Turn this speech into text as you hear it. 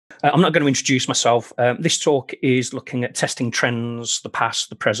I'm not going to introduce myself. This talk is looking at testing trends, the past,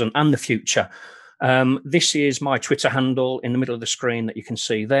 the present, and the future. This is my Twitter handle in the middle of the screen that you can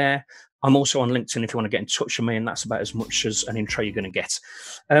see there. I'm also on LinkedIn if you want to get in touch with me, and that's about as much as an intro you're going to get.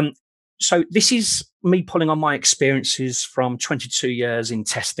 So this is me pulling on my experiences from 22 years in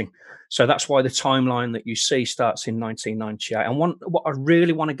testing. So that's why the timeline that you see starts in 1998. And what I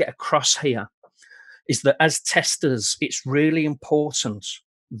really want to get across here is that as testers, it's really important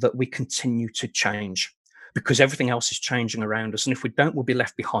that we continue to change, because everything else is changing around us. And if we don't, we'll be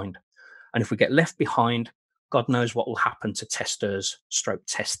left behind. And if we get left behind, God knows what will happen to testers stroke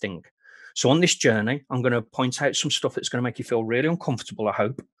testing. So on this journey, I'm going to point out some stuff that's going to make you feel really uncomfortable, I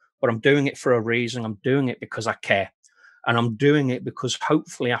hope. But I'm doing it for a reason. I'm doing it because I care. And I'm doing it because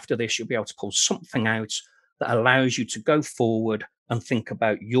hopefully after this, you'll be able to pull something out that allows you to go forward and think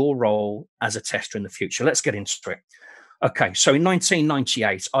about your role as a tester in the future. Let's get into it. Okay, so in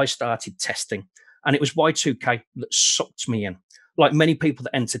 1998, I started testing, and it was Y2K that sucked me in. Like many people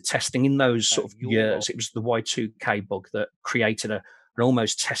that entered testing in those sort of years, it was the Y2K bug that created an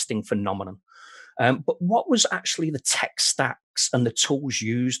almost testing phenomenon. But what was actually the tech stacks and the tools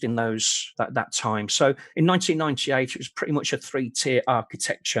used in that time? So in 1998, it was pretty much a 3-tier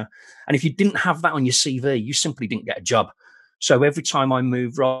architecture. And if you didn't have that on your CV, you simply didn't get a job. So every time I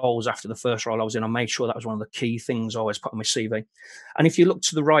moved roles after the first role I was in, I made sure that was one of the key things I always put on my CV. And if you look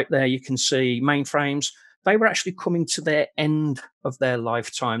to the right there, you can see mainframes. They were actually coming to their end of their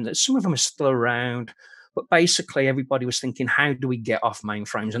lifetime. Some of them are still around, but basically everybody was thinking, how do we get off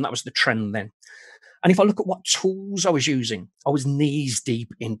mainframes? And that was the trend then. And if I look at what tools I was using, I was knees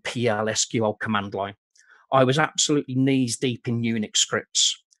deep in PL/SQL command line. I was absolutely knees deep in Unix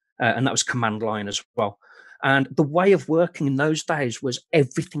scripts, and that was command line as well. And the way of working in those days was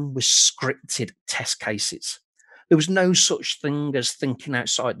everything was scripted test cases. There was no such thing as thinking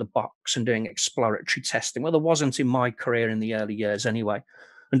outside the box and doing exploratory testing. Well, there wasn't in my career in the early years anyway.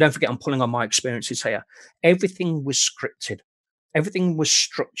 And don't forget, I'm pulling on my experiences here. Everything was scripted. Everything was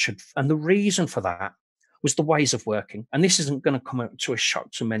structured. And the reason for that was the ways of working. And this isn't going to come to a shock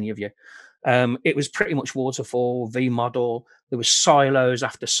to many of you. It was pretty much waterfall, V model. There was silos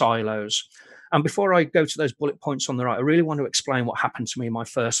after silos. And before I go to those bullet points on the right, I really want to explain what happened to me in my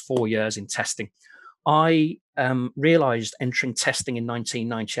first 4 years in testing. I realized entering testing in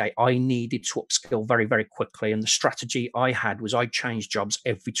 1998, I needed to upskill very, very quickly. And the strategy I had was I changed jobs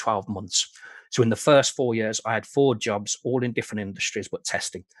every 12 months. So in the first 4 years, I had 4 jobs, all in different industries, but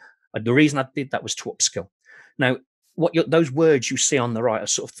testing. The reason I did that was to upskill. Now, those words you see on the right are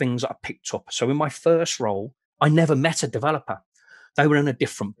sort of things that I picked up. So in my first role, I never met a developer. They were in a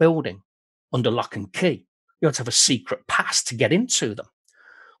different building under lock and key. You had to have a secret pass to get into them.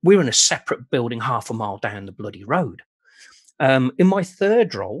 We were in a separate building half a mile down the bloody road. In my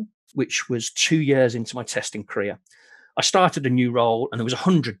third role, which was 2 years into my testing career, I started a new role and there was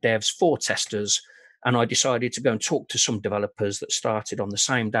 100 devs, 4 testers, and I decided to go and talk to some developers that started on the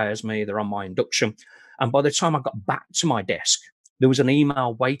same day as me. They're on my induction. And by the time I got back to my desk, there was an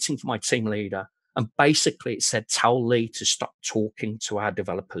email waiting for my team leader. And basically it said, tell Leigh to stop talking to our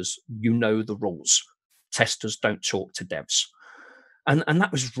developers. You know the rules. Testers don't talk to devs. And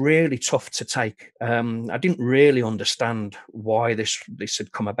that was really tough to take. I didn't really understand why this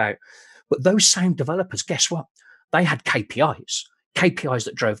had come about. But those same developers, guess what? They had KPIs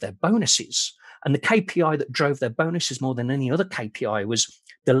that drove their bonuses. And the KPI that drove their bonuses more than any other KPI was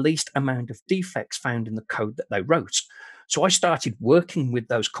the least amount of defects found in the code that they wrote. So I started working with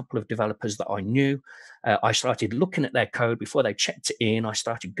those couple of developers that I knew. I started looking at their code before they checked it in. I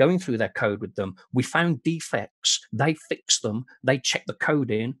started going through their code with them. We found defects. They fixed them. They checked the code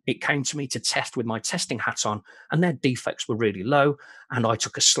in. It came to me to test with my testing hat on, and their defects were really low. And I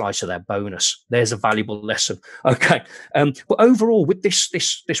took a slice of their bonus. There's a valuable lesson. Okay. But overall, with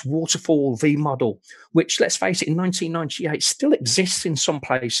this waterfall V model, which, let's face it, in 1998 still exists in some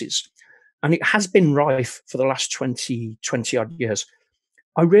places, and it has been rife for the last 20 odd years,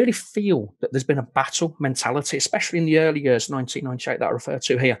 I really feel that there's been a battle mentality, especially in the early years, 1998, that I refer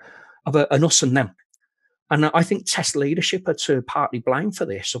to here, of an us and them. And I think test leadership are to partly blame for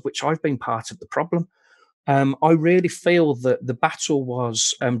this, of which I've been part of the problem. I really feel that the battle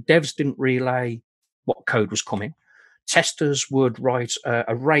was devs didn't relay what code was coming. Testers would write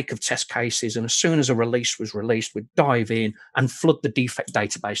a rake of test cases, and as soon as a release was released, we'd dive in and flood the defect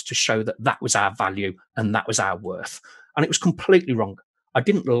database to show that that was our value and that was our worth. And it was completely wrong. I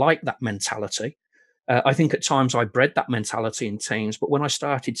didn't like that mentality. I think at times I bred that mentality in teams, but when I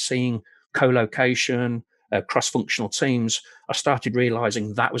started seeing co-location, cross-functional teams, I started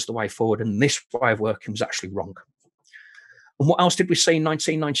realizing that was the way forward, and this way of working was actually wrong. And what else did we see in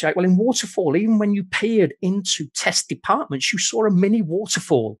 1998? Well, in waterfall, even when you peered into test departments, you saw a mini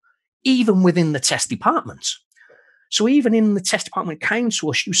waterfall, even within the test departments. So even in the test department that came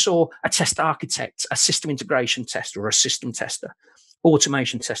to us, you saw a test architect, a system integration tester or a system tester,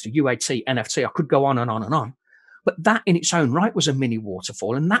 automation tester, UAT, NFT. I could go on and on and on. But that in its own right was a mini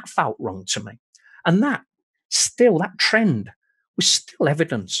waterfall, and that felt wrong to me. And that trend was still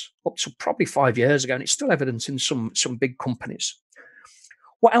evidence up to probably 5 years ago, and it's still evidence in some big companies.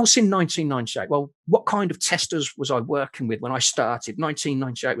 What else in 1998? Well, what kind of testers was I working with when I started?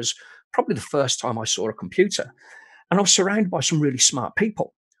 1998 was probably the first time I saw a computer, and I was surrounded by some really smart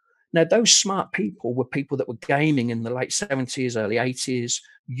people. Now, those smart people were people that were gaming in the late 70s, early 80s,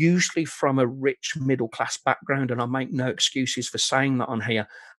 usually from a rich middle-class background, and I make no excuses for saying that on here.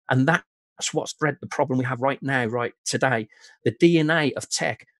 And that's what's bred the problem we have right now, right today. The DNA of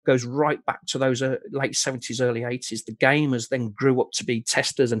tech goes right back to those late 70s, early 80s. The gamers then grew up to be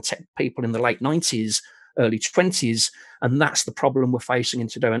testers and tech people in the late 90s, early 20s, and that's the problem we're facing in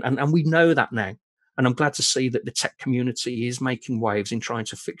today. And we know that now. And I'm glad to see that the tech community is making waves in trying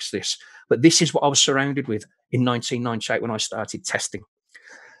to fix this. But this is what I was surrounded with in 1998 when I started testing.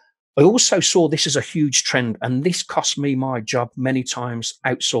 I also saw this as a huge trend, and this cost me my job many times,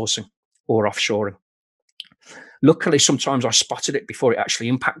 outsourcing or offshoring. Luckily, sometimes I spotted it before it actually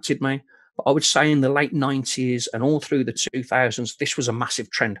impacted me. But I would say in the late 90s and all through the 2000s, this was a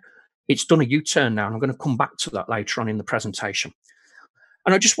massive trend. It's done a U-turn now, and I'm going to come back to that later on in the presentation.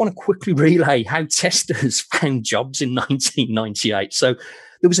 And I just want to quickly relay how testers found jobs in 1998. So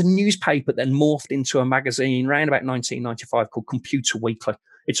there was a newspaper that then morphed into a magazine around about 1995 called Computer Weekly.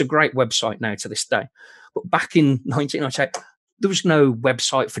 It's a great website now to this day. But back in 1998, there was no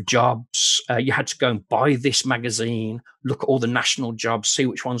website for jobs. You had to go and buy this magazine, look at all the national jobs, see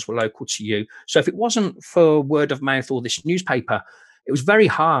which ones were local to you. So if it wasn't for word of mouth or this newspaper, it was very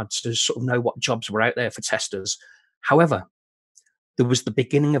hard to sort of know what jobs were out there for testers. However, there was the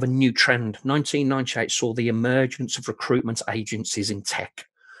beginning of a new trend. 1998 saw the emergence of recruitment agencies in tech.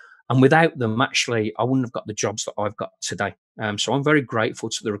 And without them, actually, I wouldn't have got the jobs that I've got today. So I'm very grateful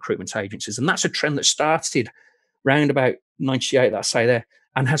to the recruitment agencies. And that's a trend that started round about 98, that I say there,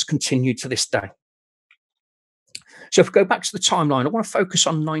 and has continued to this day. So if we go back to the timeline, I want to focus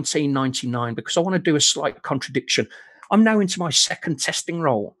on 1999 because I want to do a slight contradiction. I'm now into my second testing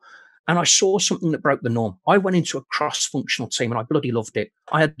role. And I saw something that broke the norm. I went into a cross-functional team and I bloody loved it.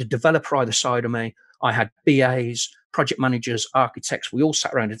 I had a developer either side of me. I had BAs, project managers, architects. We all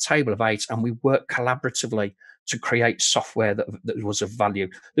sat around a table of 8 and we worked collaboratively to create software that was of value.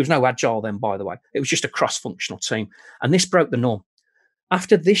 There was no agile then, by the way. It was just a cross-functional team. And this broke the norm.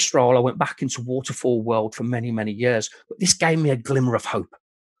 After this role, I went back into waterfall world for many, many years. But this gave me a glimmer of hope.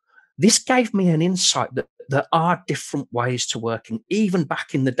 This gave me an insight that there are different ways to working, even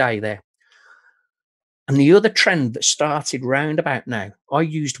back in the day there. And the other trend that started round about now, I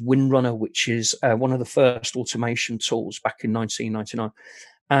used Windrunner, which is one of the first automation tools back in 1999.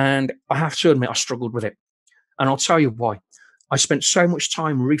 And I have to admit, I struggled with it. And I'll tell you why. I spent so much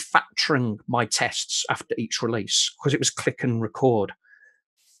time refactoring my tests after each release because it was click and record.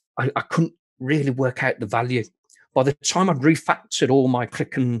 I couldn't really work out the value. By the time I'd refactored all my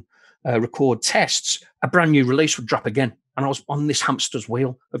click and record tests, a brand new release would drop again. And I was on this hamster's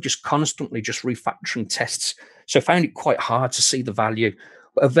wheel of just constantly just refactoring tests. So I found it quite hard to see the value.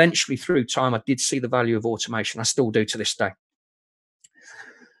 But eventually through time, I did see the value of automation. I still do to this day.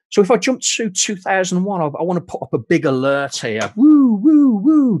 So if I jump to 2001, I want to put up a big alert here. Woo, woo,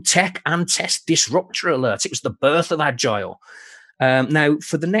 woo, tech and test disruptor alert. It was the birth of Agile. Now,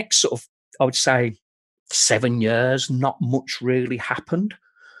 for the next sort of, I would say, 7 years, not much really happened.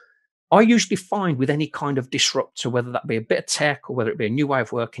 I usually find with any kind of disruptor, whether that be a bit of tech or whether it be a new way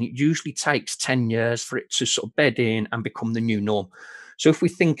of working, it usually takes 10 years for it to sort of bed in and become the new norm. So if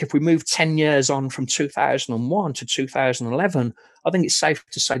we move 10 years on from 2001 to 2011, I think it's safe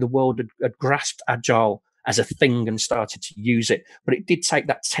to say the world had grasped Agile as a thing and started to use it. But it did take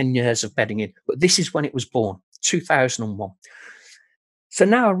that 10 years of bedding in. But this is when it was born, 2001. So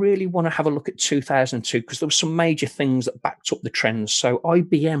now I really want to have a look at 2002 because there were some major things that backed up the trends. So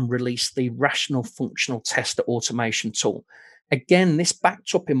IBM released the Rational Functional Tester Automation tool. Again, this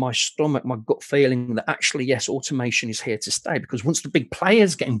backed up in my stomach, my gut feeling that actually, yes, automation is here to stay because once the big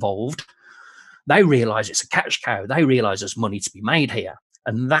players get involved, they realize it's a cash cow. They realize there's money to be made here.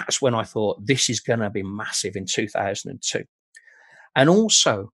 And that's when I thought this is going to be massive in 2002. And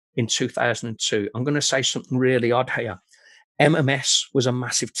also in 2002, I'm going to say something really odd here. MMS was a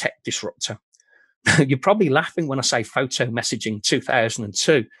massive tech disruptor. You're probably laughing when I say photo messaging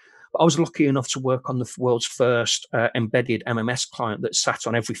 2002, But I was lucky enough to work on the world's first embedded MMS client that sat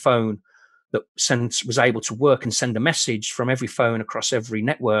on every phone, that was able to work and send a message from every phone across every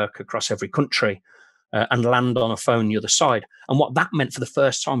network, across every country, and land on a phone the other side. And what that meant for the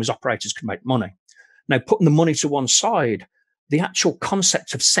first time is operators could make money. Now, putting the money to one side, the actual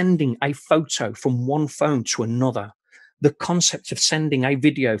concept of sending a photo from one phone to another, the concept of sending a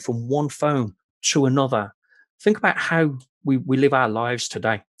video from one phone to another. Think about how we live our lives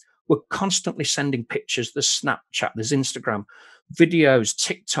today. We're constantly sending pictures. There's Snapchat, there's Instagram, videos,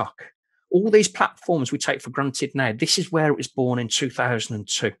 TikTok, all these platforms we take for granted now. This is where it was born in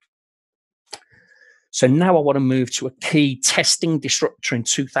 2002. So now I want to move to a key testing disruptor in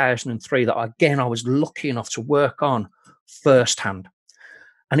 2003 that, again, I was lucky enough to work on firsthand.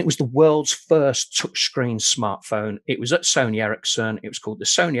 And it was the world's first touchscreen smartphone. It was at Sony Ericsson. It was called the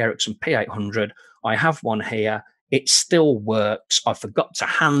Sony Ericsson P800. I have one here. It still works. I forgot to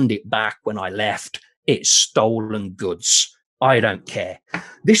hand it back when I left. It's stolen goods. I don't care.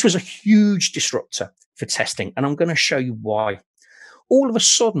 This was a huge disruptor for testing, and I'm going to show you why. All of a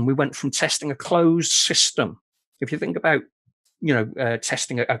sudden, we went from testing a closed system. If you think about,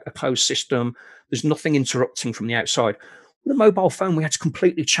 testing a closed system, there's nothing interrupting from the outside. With a mobile phone, we had to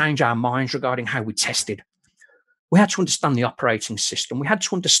completely change our minds regarding how we tested. We had to understand the operating system. We had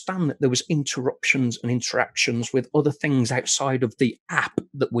to understand that there was interruptions and interactions with other things outside of the app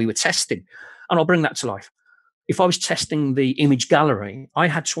that we were testing. And I'll bring that to life. If I was testing the image gallery, I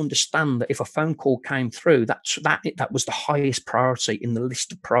had to understand that if a phone call came through, that was the highest priority in the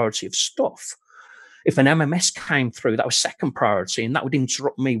list of priority of stuff. If an MMS came through, that was second priority, and that would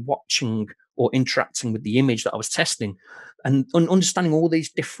interrupt me watching or interacting with the image that I was testing. And understanding all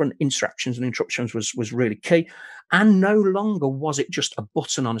these different interactions and interruptions was really key. And no longer was it just a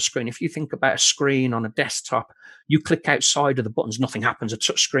button on a screen. If you think about a screen on a desktop, you click outside of the buttons, nothing happens. A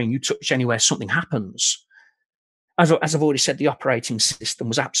touch screen, you touch anywhere, something happens. As I've already said, the operating system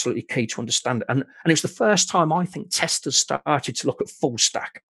was absolutely key to understand. And it was the first time I think testers started to look at full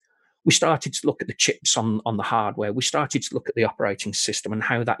stack. We started to look at the chips on the hardware. We started to look at the operating system and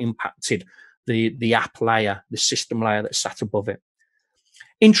how that impacted the app layer, the system layer that sat above it.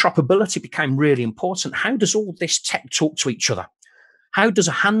 Interoperability became really important. How does all this tech talk to each other? How does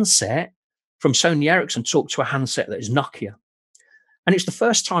a handset from Sony Ericsson talk to a handset that is Nokia? And it's the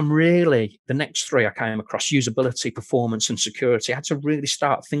first time, really, the next three I came across, usability, performance, and security. I had to really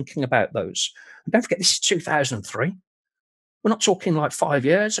start thinking about those. And don't forget, this is 2003. We're not talking like 5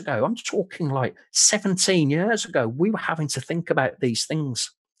 years ago. I'm talking like 17 years ago. We were having to think about these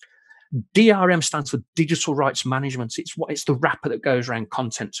things. DRM stands for digital rights management. It's the wrapper that goes around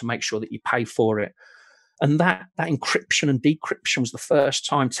content to make sure that you pay for it. And that encryption and decryption was the first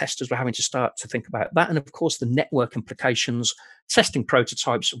time testers were having to start to think about that. And of course, the network implications, testing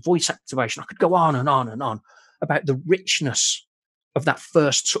prototypes, voice activation. I could go on and on and on about the richness of that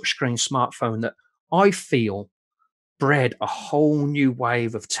first touchscreen smartphone that I feel bred a whole new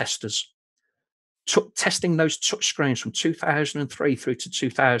wave of testers. Testing those touchscreens from 2003 through to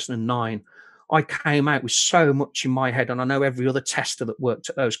 2009, I came out with so much in my head, and I know every other tester that worked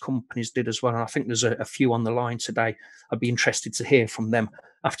at those companies did as well. And I think there's a few on the line today. I'd be interested to hear from them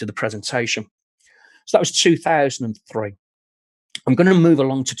after the presentation. So that was 2003. I'm going to move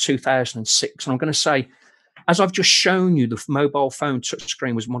along to 2006, and I'm going to say, as I've just shown you, the mobile phone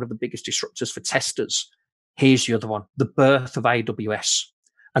touchscreen was one of the biggest disruptors for testers. Here's the other one, the birth of AWS.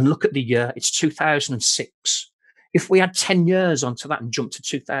 And look at the year, it's 2006. If we had 10 years onto that and jumped to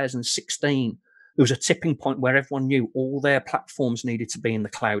 2016, there was a tipping point where everyone knew all their platforms needed to be in the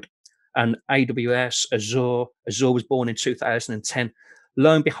cloud. And AWS, Azure was born in 2010.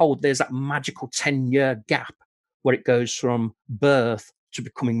 Lo and behold, there's that magical 10-year gap where it goes from birth to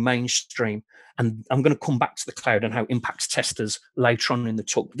becoming mainstream. And I'm going to come back to the cloud and how it impacts testers later on in the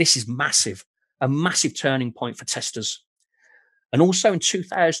talk. This is massive, a massive turning point for testers. And also in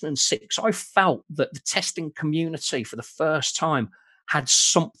 2006, I felt that the testing community for the first time had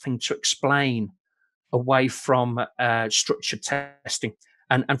something to explain away from structured testing.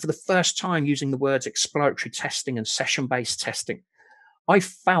 And for the first time, using the words exploratory testing and session-based testing, I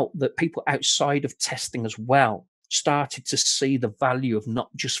felt that people outside of testing as well started to see the value of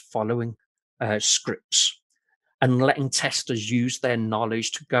not just following scripts and letting testers use their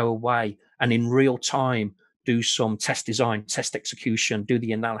knowledge to go away and in real time do some test design, test execution, do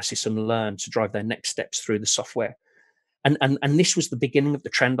the analysis and learn to drive their next steps through the software. And this was the beginning of the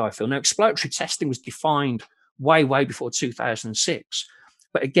trend, I feel. Now, exploratory testing was defined way before 2006.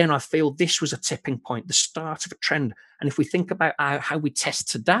 But again, I feel this was a tipping point, the start of a trend. And if we think about how we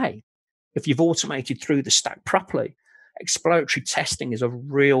test today, if you've automated through the stack properly, exploratory testing is a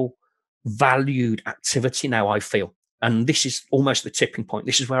real valued activity now, I feel. And this is almost the tipping point.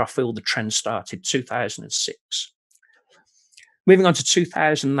 This is where I feel the trend started, 2006. Moving on to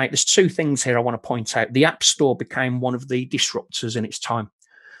 2008, there's two things here I want to point out. The App Store became one of the disruptors in its time.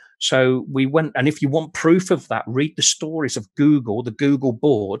 So we went, and if you want proof of that, read the stories of Google, the Google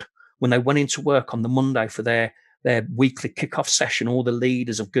board, when they went into work on the Monday for their weekly kickoff session. All the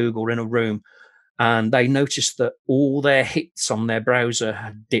leaders of Google were in a room, and they noticed that all their hits on their browser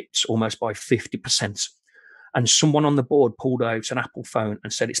had dipped almost by 50%. And someone on the board pulled out an Apple phone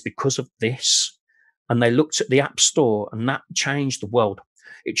and said, it's because of this. And they looked at the App Store, and that changed the world.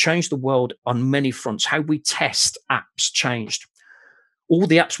 It changed the world on many fronts. How we test apps changed. All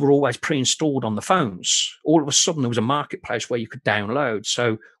the apps were always pre-installed on the phones. All of a sudden, there was a marketplace where you could download.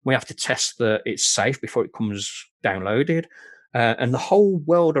 So we have to test that it's safe before it comes downloaded. And the whole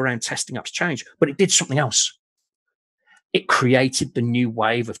world around testing apps changed. But it did something else. It created the new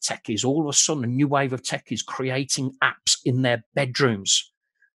wave of techies. All of a sudden, a new wave of techies creating apps in their bedrooms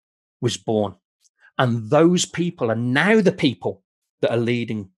was born. And those people are now the people that are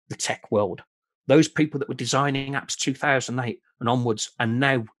leading the tech world. Those people that were designing apps 2008 and onwards, and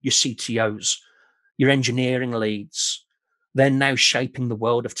now your CTOs, your engineering leads, they're now shaping the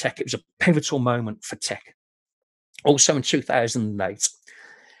world of tech. It was a pivotal moment for tech. Also in 2008,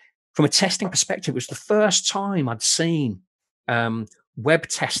 from a testing perspective, it was the first time I'd seen web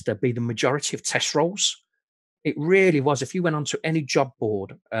tester be the majority of test roles. It really was. If you went onto any job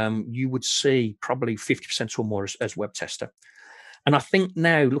board, you would see probably 50% or more as web tester. And I think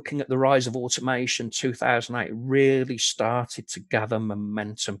now, looking at the rise of automation, 2008 really started to gather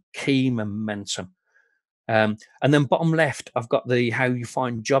momentum, key momentum. And then bottom left, I've got the how you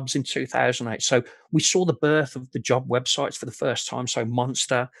find jobs in 2008. So we saw the birth of the job websites for the first time. So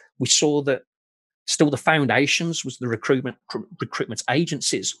Monster, we saw that still the foundations was the recruitment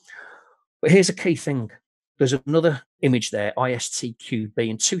agencies. But here's a key thing. There's another image there, ISTQB.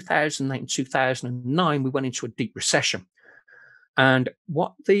 In 2008 and 2009, we went into a deep recession. And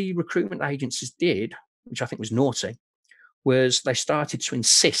what the recruitment agencies did, which I think was naughty, was they started to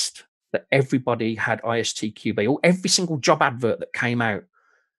insist that everybody had ISTQB, or every single job advert that came out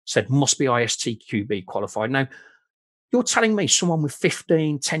said must be ISTQB qualified. Now, you're telling me someone with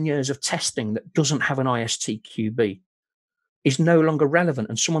 15, 10 years of testing that doesn't have an ISTQB is no longer relevant,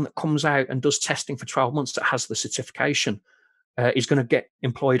 and someone that comes out and does testing for 12 months that has the certification is going to get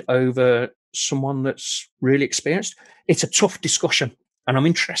employed over someone that's really experienced? It's a tough discussion, and I'm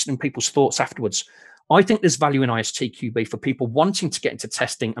interested in people's thoughts afterwards. I think there's value in ISTQB for people wanting to get into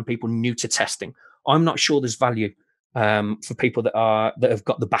testing and people new to testing. I'm not sure there's value for people that have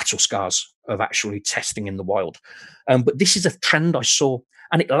got the battle scars of actually testing in the wild. But this is a trend I saw,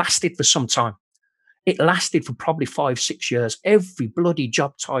 and it lasted for some time. It lasted for probably 5-6 years. Every bloody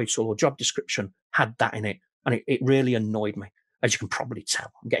job title or job description had that in it, and it really annoyed me. As you can probably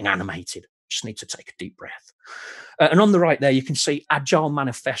tell, I'm getting animated. Just need to take a deep breath. And on the right there, you can see Agile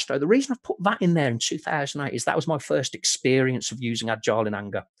Manifesto. The reason I put that in there in 2008 is that was my first experience of using Agile in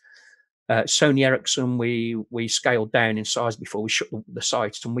anger. Sony Ericsson, we scaled down in size before we shut the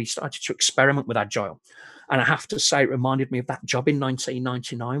site, and we started to experiment with Agile. And I have to say, it reminded me of that job in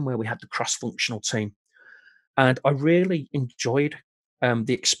 1999 where we had the cross-functional team. And I really enjoyed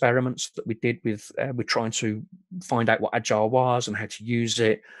the experiments that we did with trying to find out what Agile was and how to use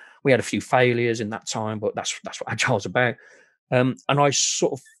it. We had a few failures in that time, but that's what Agile's about. And I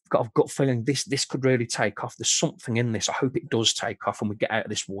sort of got a gut feeling this could really take off. There's something in this. I hope it does take off and we get out of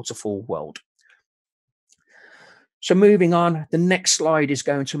this waterfall world. So moving on, the next slide is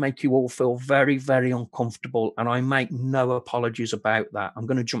going to make you all feel very, very uncomfortable, and I make no apologies about that. I'm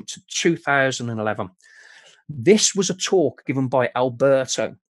going to jump to 2011. This was a talk given by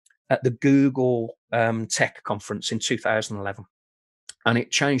Alberto at the Google Tech Conference in 2011, and it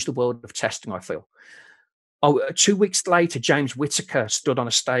changed the world of testing, I feel. 2 weeks later, James Whittaker stood on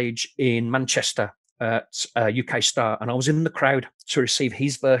a stage in Manchester at UK Star, and I was in the crowd to receive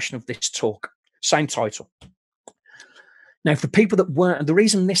his version of this talk, same title. Now, for people that weren't, the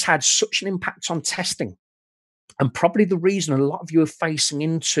reason this had such an impact on testing, and probably the reason a lot of you are facing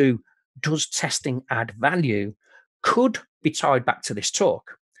into does testing add value, could be tied back to this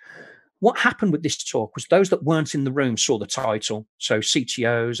talk. What happened with this talk was those that weren't in the room saw the title, so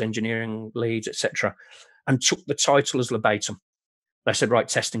CTOs, engineering leads, etc., and took the title as verbatim. They said, right,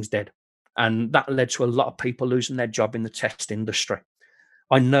 testing's dead. And that led to a lot of people losing their job in the test industry.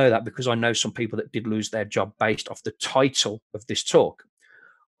 I know that because I know some people that did lose their job based off the title of this talk.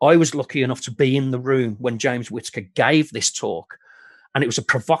 I was lucky enough to be in the room when James Whittaker gave this talk, and it was a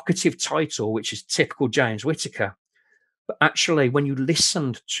provocative title, which is typical James Whittaker. But actually, when you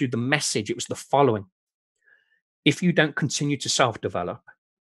listened to the message, it was the following: if you don't continue to self develop,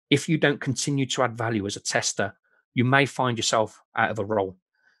 if you don't continue to add value as a tester, you may find yourself out of a role.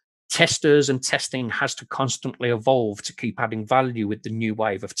 Testers and testing has to constantly evolve to keep adding value with the new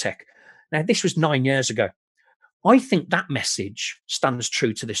wave of tech. Now, this was 9 years ago. I think that message stands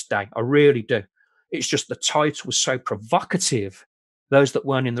true to this day. I really do. It's just the title was so provocative. Those that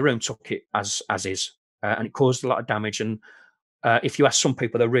weren't in the room took it as is, and it caused a lot of damage. And if you ask some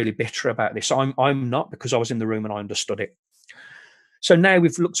people, they're really bitter about this. I'm not, because I was in the room and I understood it. So now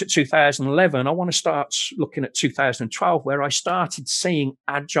we've looked at 2011. I want to start looking at 2012, where I started seeing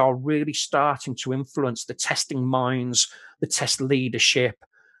Agile really starting to influence the testing minds, the test leadership,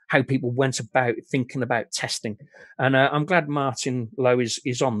 how people went about thinking about testing. And I'm glad Martin Lowe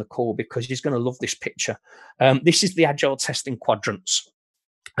is on the call, because he's going to love this picture. This is the Agile testing quadrants.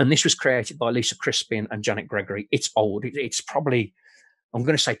 And this was created by Lisa Crispin and Janet Gregory. It's old. It's probably, I'm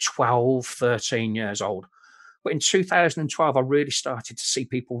going to say 12, 13 years old. But in 2012, I really started to see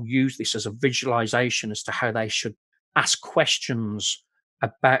people use this as a visualization as to how they should ask questions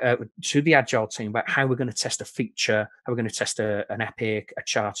about to the Agile team about how we're going to test a feature, how we're going to test an epic, a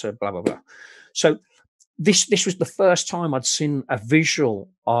charter, blah, blah, blah. So this was the first time I'd seen a visual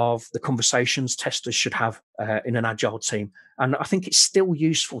of the conversations testers should have in an Agile team. And I think it's still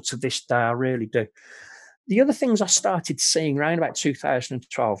useful to this day. I really do. The other things I started seeing around about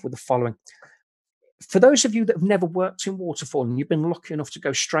 2012 were the following. For those of you that have never worked in waterfall and you've been lucky enough to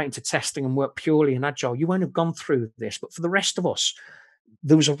go straight into testing and work purely in Agile, you won't have gone through this. But for the rest of us,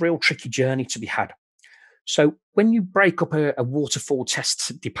 there was a real tricky journey to be had. So when you break up a waterfall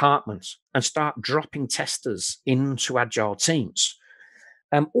test department and start dropping testers into Agile teams,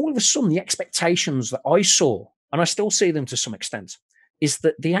 all of a sudden the expectations that I saw, and I still see them to some extent, is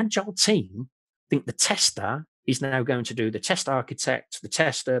that the Agile team think the tester is now going to do the test architect, the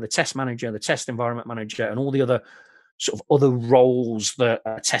tester, the test manager, the test environment manager, and all the other sort of other roles that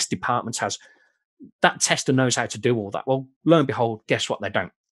a test department has. That tester knows how to do all that. Well, lo and behold, guess what? They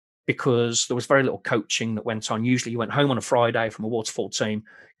don't, because there was very little coaching that went on. Usually you went home on a Friday from a waterfall team,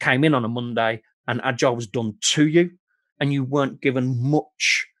 came in on a Monday, and Agile was done to you, and you weren't given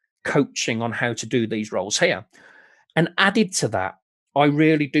much coaching on how to do these roles here. And added to that, I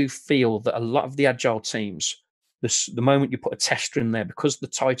really do feel that a lot of the Agile teams, the moment you put a tester in there, because the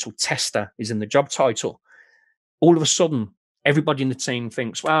title tester is in the job title, all of a sudden, everybody in the team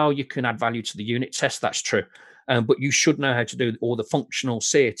thinks, well, you can add value to the unit test. That's true. But you should know how to do all the functional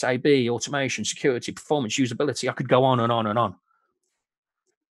SIT, AB, automation, security, performance, usability. I could go on and on and on.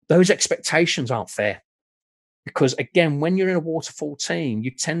 Those expectations aren't fair. Because again, when you're in a waterfall team,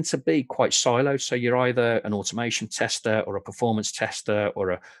 you tend to be quite siloed. So you're either an automation tester or a performance tester or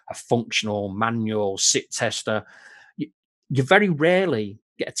a functional manual SIT tester. You very rarely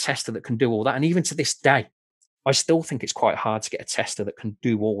get a tester that can do all that. And even to this day, I still think it's quite hard to get a tester that can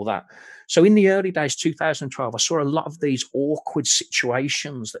do all that. So in the early days, 2012, I saw a lot of these awkward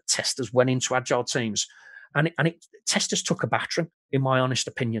situations that testers went into Agile teams. And testers took a battering, in my honest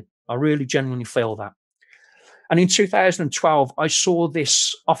opinion. I really genuinely feel that. And in 2012, I saw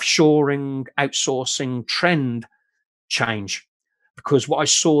this offshoring, outsourcing trend change, because what I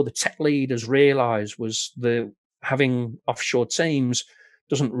saw the tech leaders realize was having offshore teams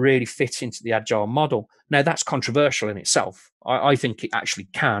doesn't really fit into the Agile model. Now, that's controversial in itself. I think it actually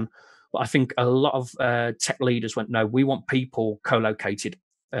can. But I think a lot of tech leaders went, no, we want people co-located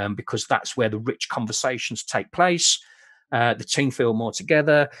because that's where the rich conversations take place. The team feel more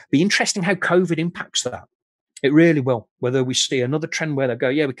together. Be interesting how COVID impacts that. It really will. Whether we see another trend where they go,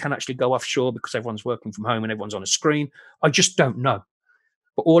 yeah, we can actually go offshore because everyone's working from home and everyone's on a screen. I just don't know.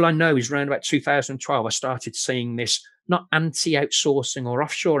 But all I know is around about 2012, I started seeing this, not anti-outsourcing or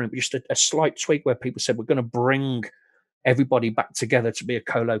offshoring, but just a slight tweak where people said, we're going to bring everybody back together to be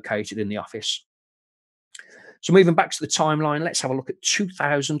co-located in the office. So moving back to the timeline, let's have a look at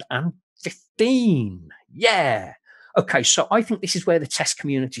 2015. Yeah. Okay, so I think this is where the test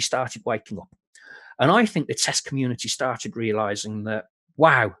community started waking up. And I think the test community started realizing that,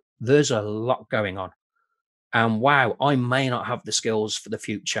 wow, there's a lot going on. And wow, I may not have the skills for the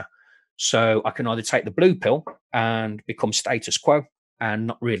future. So I can either take the blue pill and become status quo and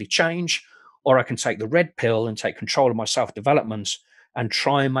not really change, or I can take the red pill and take control of my self-development and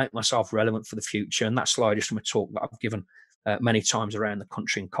try and make myself relevant for the future. And that slide is from a talk that I've given many times around the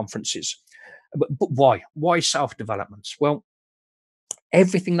country in conferences. But why? Why self-development? Well,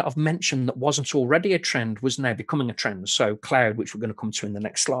 everything that I've mentioned that wasn't already a trend was now becoming a trend. So cloud, which we're going to come to in the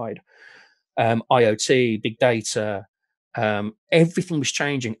next slide, IoT, big data, Everything was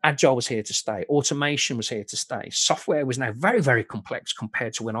changing. Agile was here to stay. Automation was here to stay. Software was now very, very complex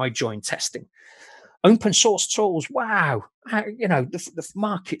compared to when I joined testing. Open source tools, wow. The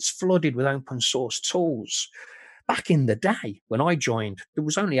market's flooded with open source tools. Back in the day when I joined, there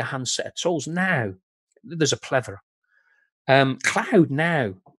was only a handset of tools. Now there's a plethora. Cloud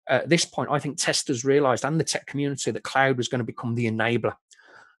now, at this point, I think testers realized, and the tech community, that cloud was going to become the enabler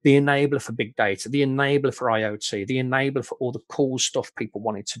for big data, the enabler for IoT, the enabler for all the cool stuff people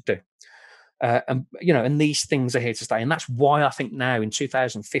wanted to do. And these things are here to stay. And that's why I think now in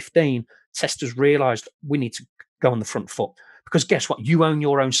 2015, testers realized we need to go on the front foot, because guess what? You own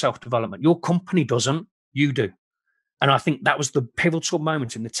your own self-development. Your company doesn't, you do. And I think that was the pivotal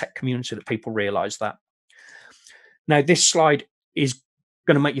moment in the tech community that people realized that. Now, this slide is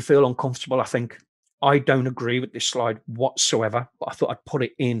going to make you feel uncomfortable, I think. I don't agree with this slide whatsoever, but I thought I'd put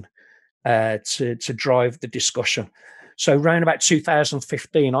it in to drive the discussion. So around about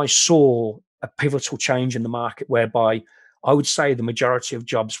 2015, I saw a pivotal change in the market whereby I would say the majority of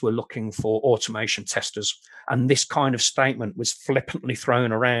jobs were looking for automation testers. And this kind of statement was flippantly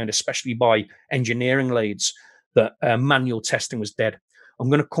thrown around, especially by engineering leads, that manual testing was dead. I'm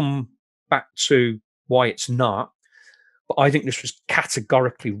going to come back to why it's not, but I think this was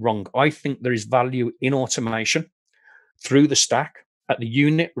categorically wrong. I think there is value in automation through the stack at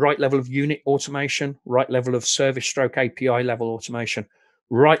the right level of unit automation, right level of service stroke API level automation,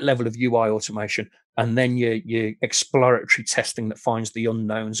 right level of UI automation, and then your exploratory testing that finds the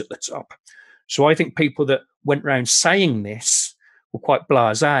unknowns at the top. So I think people that went around saying this were quite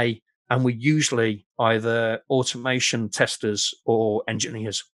blasé, and were usually either automation testers or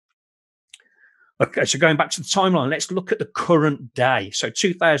engineers. Okay, so going back to the timeline, let's look at the current day. So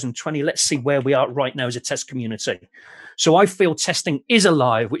 2020, let's see where we are right now as a test community. So I feel testing is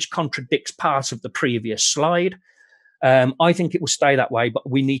alive, which contradicts part of the previous slide. I think it will stay that way, but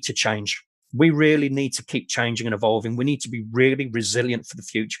we need to change. We really need to keep changing and evolving. We need to be really resilient for the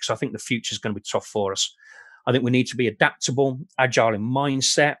future, because I think the future is going to be tough for us. I think we need to be adaptable, agile in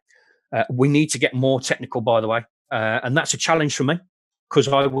mindset. We need to get more technical, by the way. And that's a challenge for me, because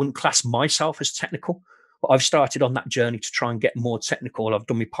I wouldn't class myself as technical, but I've started on that journey to try and get more technical. I've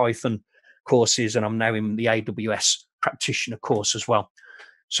done my Python courses, and I'm now in the AWS practitioner course as well.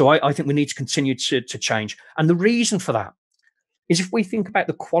 So I think we need to continue to change. And the reason for that is, if we think about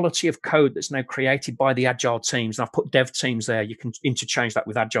the quality of code that's now created by the agile teams, and I've put dev teams there, you can interchange that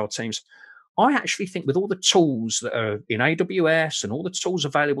with agile teams. I actually think with all the tools that are in AWS and all the tools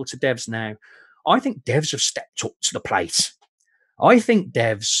available to devs now, I think devs have stepped up to the plate. I think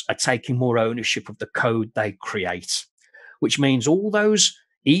devs are taking more ownership of the code they create, which means all those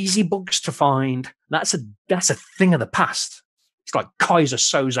easy bugs to find, that's a thing of the past. It's like Kaiser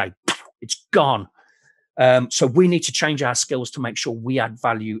Soze, it's gone. So we need to change our skills to make sure we add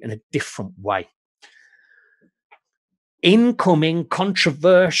value in a different way. Incoming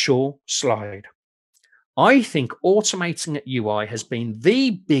controversial slide. I think automating at UI has been the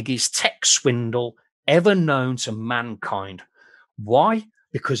biggest tech swindle ever known to mankind. Why?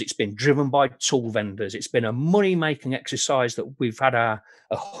 Because it's been driven by tool vendors. It's been a money-making exercise that we've had a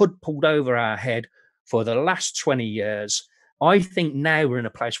hood pulled over our head for the last 20 years. I think now we're in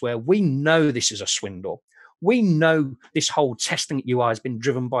a place where we know this is a swindle. We know this whole testing at UI has been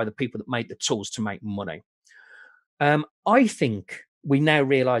driven by the people that make the tools to make money. I think we now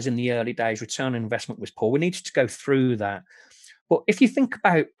realize in the early days, return on investment was poor. We needed to go through that. But if you think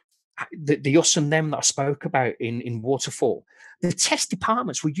about the us and them that I spoke about in Waterfall, the test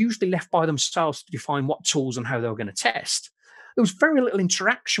departments were usually left by themselves to define what tools and how they were going to test. There was very little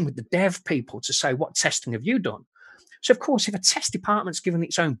interaction with the dev people to say, what testing have you done? So, of course, if a test department's given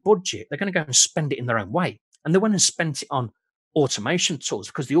its own budget, they're going to go and spend it in their own way. And they went and spent it on automation tools,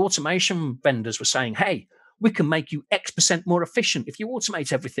 because the automation vendors were saying, hey, we can make you X% more efficient if you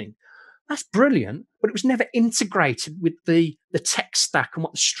automate everything. That's brilliant, but it was never integrated with the tech stack and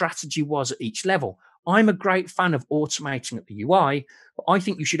what the strategy was at each level. I'm a great fan of automating at the UI, but I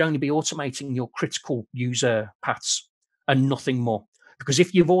think you should only be automating your critical user paths and nothing more. Because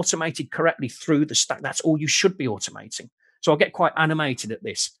if you've automated correctly through the stack, that's all you should be automating. So I get quite animated at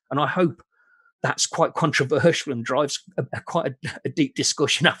this, and I hope that's quite controversial and drives quite a deep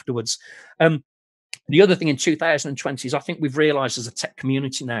discussion afterwards. The other thing in 2020 is I think we've realized as a tech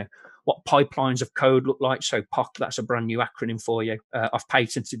community now what pipelines of code look like. So POC, that's a brand new acronym for you. I've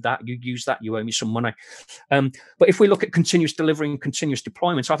patented that. You use that, you owe me some money. But if we look at continuous delivery and continuous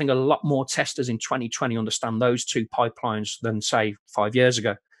deployments, I think a lot more testers in 2020 understand those two pipelines than, say, 5 years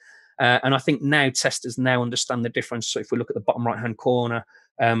ago. And I think now testers now understand the difference. So if we look at the bottom right-hand corner,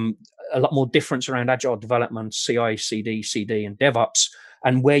 a lot more difference around agile development, CI, CD, CD, and DevOps,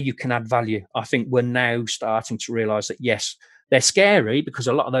 and where you can add value. I think we're now starting to realize that, yes, they're scary because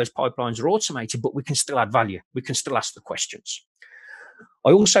a lot of those pipelines are automated, but we can still add value. We can still ask the questions.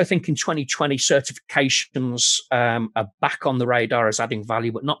 I also think in 2020, certifications are back on the radar as adding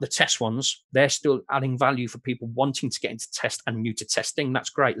value, but not the test ones. They're still adding value for people wanting to get into test and new to testing. That's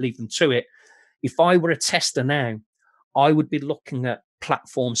great. Leave them to it. If I were a tester now, I would be looking at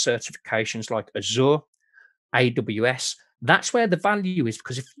platform certifications like Azure, AWS. That's where the value is,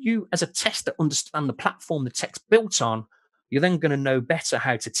 because if you, as a tester, understand the platform the tech's built on, you're then going to know better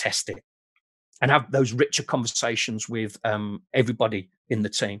how to test it and have those richer conversations with everybody in the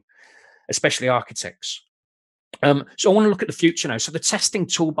team, especially architects. So I want to look at the future now. So the testing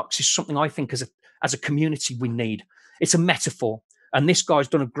toolbox is something I think as a community we need. It's a metaphor. And this guy's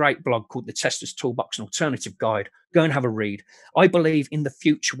done a great blog called The Tester's Toolbox, an alternative guide. Go and have a read. I believe in the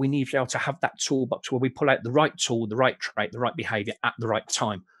future, we need to be able to have that toolbox where we pull out the right tool, the right trait, the right behavior at the right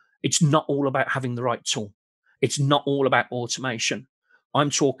time. It's not all about having the right tool. It's not all about automation. I'm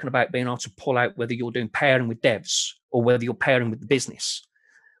talking about being able to pull out whether you're doing pairing with devs or whether you're pairing with the business,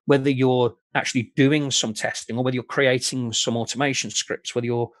 whether you're actually doing some testing or whether you're creating some automation scripts, whether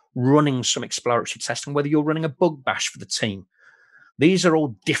you're running some exploratory testing, whether you're running a bug bash for the team. These are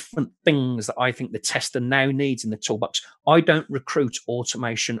all different things that I think the tester now needs in the toolbox. I don't recruit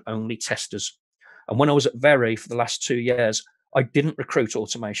automation-only testers. And when I was at Very for the last 2 years, I didn't recruit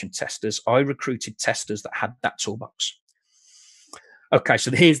automation testers. I recruited testers that had that toolbox. Okay,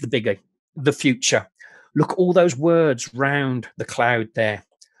 so here's the biggie, the future. Look at all those words round the cloud there.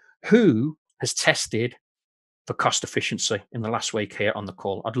 Who has tested for cost efficiency in the last week here on the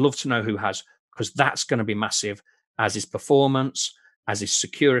call? I'd love to know who has, because that's going to be massive, as is performance, as is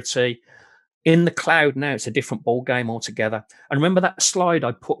security. In the cloud now, it's a different ball game altogether. And remember that slide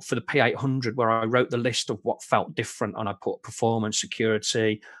I put for the P800 where I wrote the list of what felt different, and I put performance,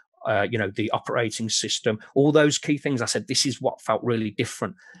 security, the operating system, all those key things. I said, this is what felt really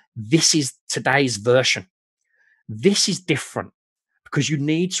different. This is today's version. This is different because you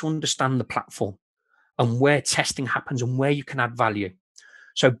need to understand the platform and where testing happens and where you can add value.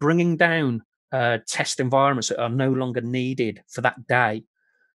 So bringing down test environments that are no longer needed for that day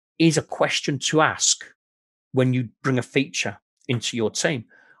is a question to ask when you bring a feature into your team.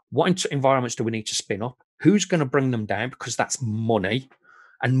 What environments do we need to spin up? Who's going to bring them down? Because that's money.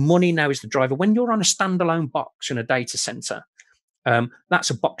 And money now is the driver. When you're on a standalone box in a data center, that's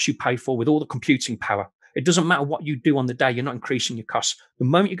a box you pay for with all the computing power. It doesn't matter what you do on the day, you're not increasing your costs. The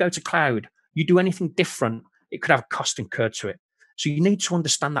moment you go to cloud, you do anything different, it could have a cost incurred to it. So you need to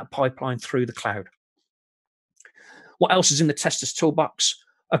understand that pipeline through the cloud. What else is in the tester's toolbox?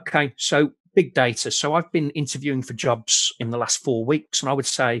 Okay, so big data. So I've been interviewing for jobs in the last 4 weeks, and I would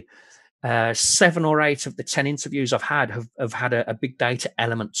say 7 or 8 of the 10 interviews I've had have had a big data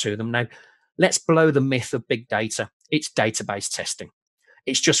element to them. Now, let's blow the myth of big data. It's database testing.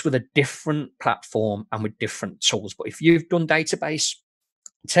 It's just with a different platform and with different tools. But if you've done database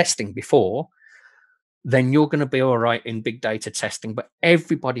testing before, then you're going to be all right in big data testing. But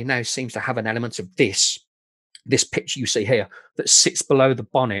everybody now seems to have an element of this picture you see here that sits below the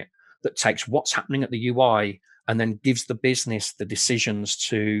bonnet, that takes what's happening at the UI and then gives the business the decisions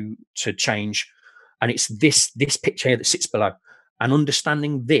to change. And it's this picture here that sits below. And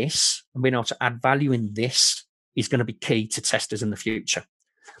understanding this and being able to add value in this is going to be key to testers in the future.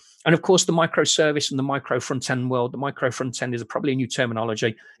 And of course, the microservice and the micro front end world, the micro front end is probably a new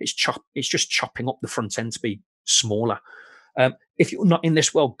terminology. It's just chopping up the front end to be smaller. If you're not in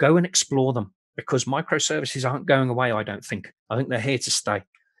this world, go and explore them, because microservices aren't going away, I don't think. I think they're here to stay.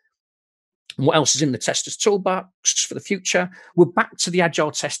 And what else is in the tester's toolbox for the future? We're back to the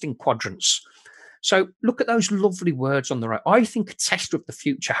agile testing quadrants. So look at those lovely words on the right. I think a tester of the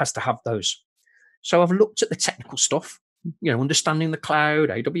future has to have those. So I've looked at the technical stuff, understanding the cloud,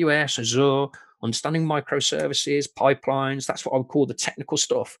 AWS, Azure, understanding microservices, pipelines. That's what I would call the technical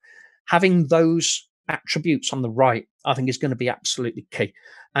stuff. Having those attributes on the right, I think, is going to be absolutely key.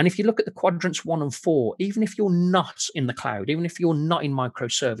 And if you look at the quadrants 1 and 4, even if you're not in the cloud, even if you're not in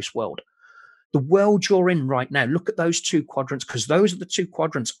microservice world, the world you're in right now, look at those 2 quadrants, because those are the 2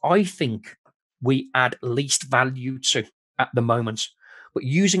 quadrants I think we add least value to at the moment. But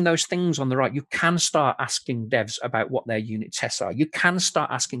using those things on the right, you can start asking devs about what their unit tests are. You can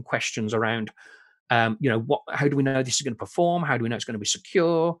start asking questions around, how do we know this is going to perform? How do we know it's going to be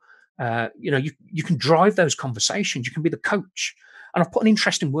secure? You can drive those conversations. You can be the coach. And I've put an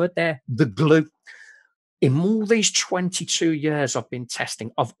interesting word there, the glue. In all these 22 years I've been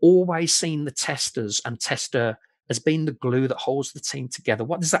testing, I've always seen the testers and tester as being the glue that holds the team together.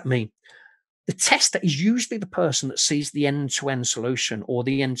 What does that mean? The tester is usually the person that sees the end-to-end solution or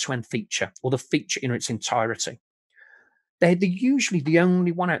the end-to-end feature or the feature in its entirety. They're usually the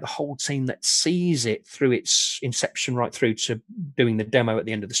only one out the whole team that sees it through its inception right through to doing the demo at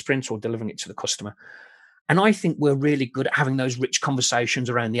the end of the sprint or delivering it to the customer. And I think we're really good at having those rich conversations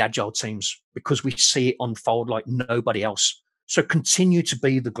around the agile teams because we see it unfold like nobody else. So continue to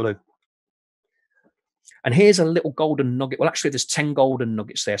be the glue. And here's a little golden nugget. Well, actually, there's 10 golden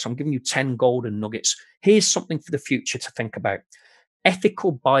nuggets there. So I'm giving you 10 golden nuggets. Here's something for the future to think about.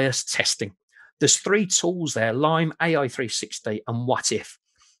 Ethical bias testing. There's 3 tools there, Lime, AI360, and What If.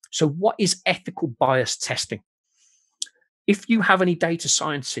 So what is ethical bias testing? If you have any data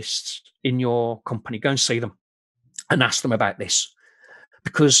scientists in your company, go and see them and ask them about this,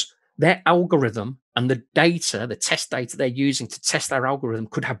 because their algorithm and the data, the test data they're using to test their algorithm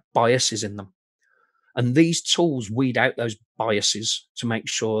could have biases in them. And these tools weed out those biases to make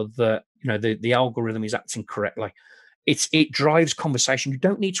sure that the algorithm is acting correctly. It drives conversation. You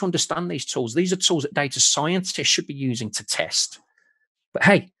don't need to understand these tools. These are tools that data scientists should be using to test. But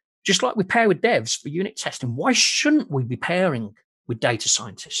hey, just like we pair with devs for unit testing, why shouldn't we be pairing with data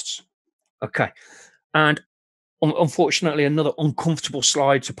scientists? Okay. And unfortunately, another uncomfortable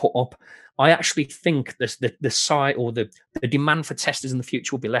slide to put up. I actually think the site or the demand for testers in the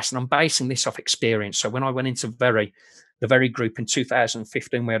future will be less. And I'm basing this off experience. So when I went into the Very group in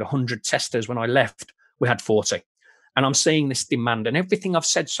 2015, we had 100 testers. When I left, we had 40. And I'm seeing this demand. And everything I've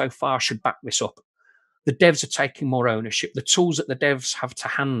said so far should back this up. The devs are taking more ownership. The tools that the devs have to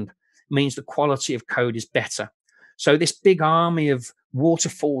hand means the quality of code is better. So this big army of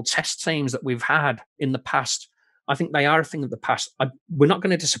waterfall test teams that we've had in the past, I think they are a thing of the past. We're not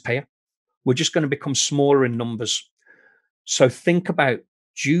going to disappear. We're just going to become smaller in numbers. So think about,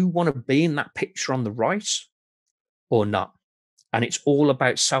 do you want to be in that picture on the right or not? And it's all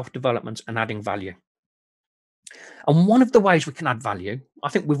about self-development and adding value. And one of the ways we can add value, I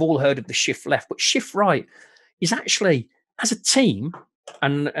think we've all heard of the shift left, but shift right is actually, as a team,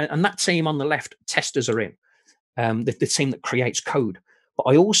 and that team on the left, testers are in, the team that creates code. But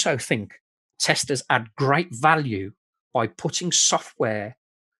I also think testers add great value by putting software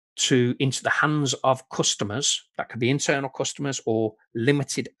into the hands of customers. That could be internal customers or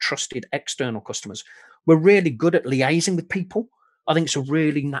limited, trusted external customers. We're really good at liaising with people. I think it's a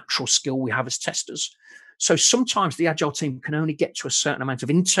really natural skill we have as testers. So sometimes the agile team can only get to a certain amount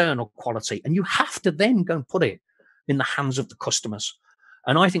of internal quality, and you have to then go and put it in the hands of the customers.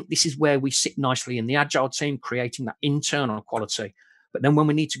 And I think this is where we sit nicely in the agile team, creating that internal quality. But then when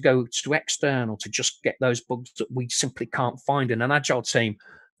we need to go to external to just get those bugs that we simply can't find in an agile team,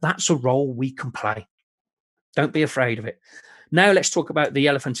 that's a role we can play. Don't be afraid of it. Now let's talk about the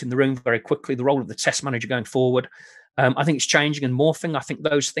elephant in the room very quickly, the role of the test manager going forward. I think it's changing and morphing. I think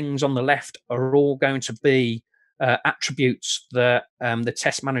those things on the left are all going to be attributes that the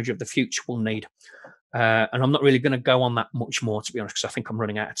test manager of the future will need. And I'm not really going to go on that much more, to be honest, because I think I'm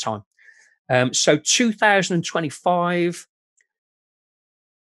running out of time. So 2025,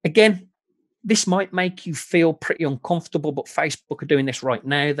 again, this might make you feel pretty uncomfortable, but Facebook are doing this right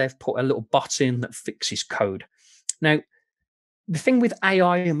now. They've put a little bot in that fixes code. Now, the thing with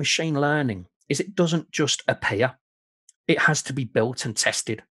AI and machine learning is it doesn't just appear. It has to be built and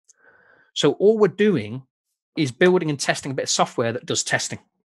tested. So all we're doing is building and testing a bit of software that does testing,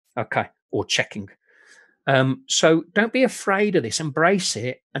 okay, or checking. So don't be afraid of this. Embrace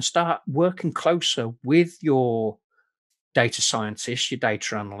it and start working closer with your data scientists, your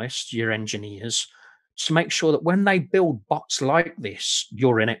data analysts, your engineers, to make sure that when they build bots like this,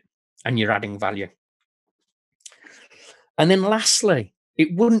 you're in it and you're adding value. And then lastly,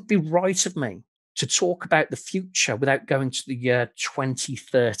 it wouldn't be right of me to talk about the future without going to the year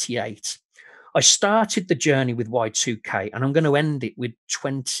 2038. I started the journey with Y2K, and I'm going to end it with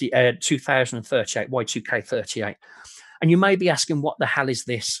 2038, Y2K 38. And you may be asking, what the hell is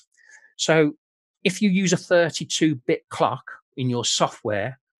this? So if you use a 32-bit clock in your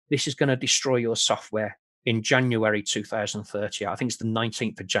software, this is going to destroy your software in January 2038. I think it's the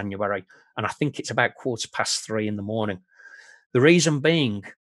 19th of January, and I think it's about 3:15 in the morning. The reason being,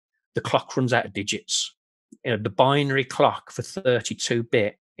 the clock runs out of digits. The binary clock for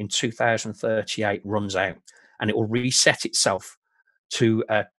 32-bit in 2038 runs out, and it will reset itself to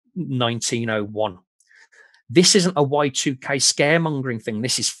 1901. This isn't a Y2K scaremongering thing.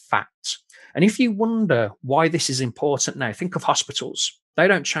 This is fact. And if you wonder why this is important now, think of hospitals. They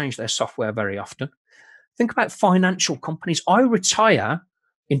don't change their software very often. Think about financial companies. I retire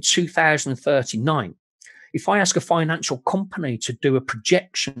in 2039. If I ask a financial company to do a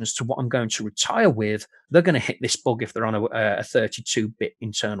projection as to what I'm going to retire with, they're going to hit this bug if they're on a 32-bit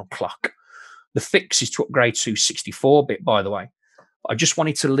internal clock. The fix is to upgrade to 64-bit, by the way. I just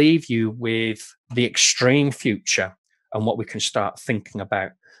wanted to leave you with the extreme future and what we can start thinking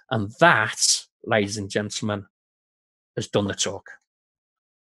about. And that, ladies and gentlemen, has done the talk.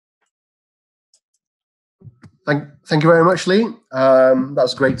 Thank you very much, Leigh. That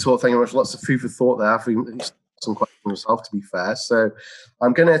was a great talk. Thank you very much. Lots of food for thought there. I think some questions yourself, to be fair. So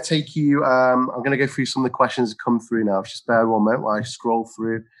I'm going to take you. I'm going to go through some of the questions that come through now. Just bear one moment while I scroll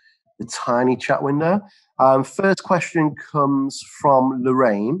through the tiny chat window. First question comes from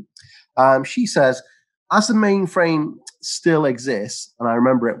Lorraine. She says, as the mainframe still exists, and I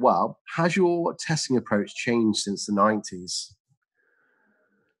remember it well, has your testing approach changed since the 90s?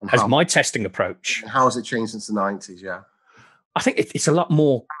 Has my testing approach? How has it changed since the 90s? Yeah. I think it's a lot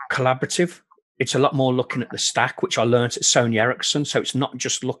more collaborative. It's a lot more looking at the stack, which I learned at Sony Ericsson. So it's not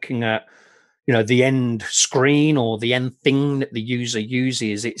just looking at, the end screen or the end thing that the user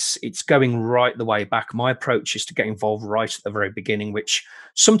uses. It's going right the way back. My approach is to get involved right at the very beginning, which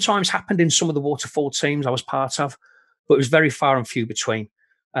sometimes happened in some of the waterfall teams I was part of, but it was very far and few between.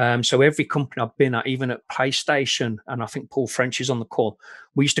 So every company I've been at, even at PlayStation, and I think Paul French is on the call,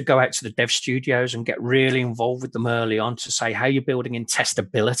 we used to go out to the dev studios and get really involved with them early on to say, how you're building in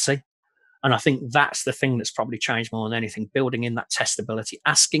testability. And I think that's the thing that's probably changed more than anything, building in that testability,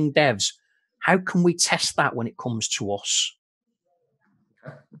 asking devs, how can we test that when it comes to us?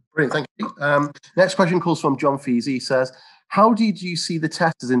 Brilliant, thank you. Next question comes from John Feasy. He says, how did you see the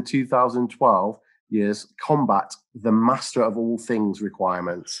testers in 2012 years combat the master of all things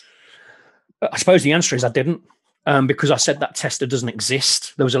requirements? I suppose the answer is I didn't, because I said that tester doesn't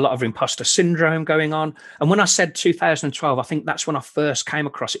exist. There was a lot of imposter syndrome going on. And when I said 2012, I think that's when I first came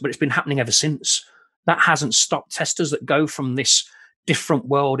across it, but it's been happening ever since. That hasn't stopped. Testers that go from this different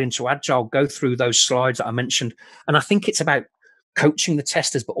world into Agile go through those slides that I mentioned. And I think it's about coaching the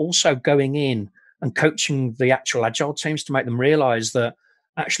testers, but also going in and coaching the actual Agile teams to make them realize that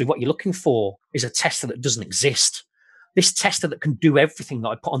actually what you're looking for is a tester that doesn't exist. This tester that can do everything that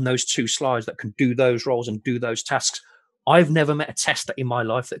I put on those two slides, that can do those roles and do those tasks. I've never met a tester in my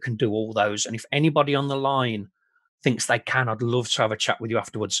life that can do all those. And if anybody on the line thinks they can, I'd love to have a chat with you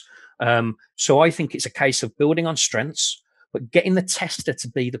afterwards. So I think it's a case of building on strengths, but getting the tester to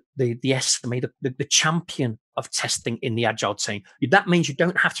be the SME, the champion of testing in the Agile team. That means you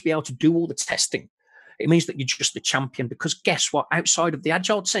don't have to be able to do all the testing. It means that you're just the champion, because guess what? Outside of the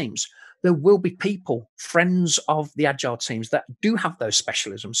Agile teams, there will be people, friends of the Agile teams, that do have those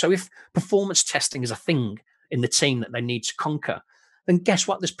specialisms. So if performance testing is a thing in the team that they need to conquer, then guess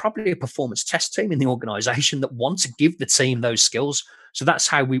what? There's probably a performance test team in the organization that want to give the team those skills. So that's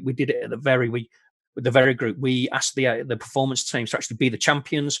how we did it at with the very group. We asked the performance teams to actually be the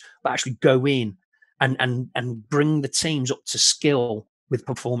champions, but actually go in and bring the teams up to skill with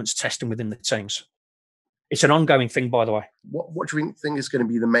performance testing within the teams. It's an ongoing thing, by the way. What do you think is going to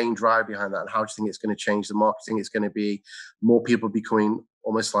be the main drive behind that? And how do you think it's going to change the marketing? It's going to be more people becoming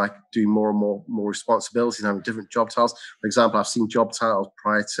almost like doing more and more responsibilities and having different job titles. For example, I've seen job titles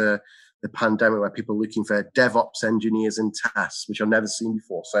prior to the pandemic where people are looking for DevOps engineers and tests, which I've never seen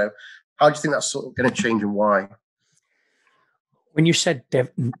before. So how do you think that's sort of going to change, and why? When you said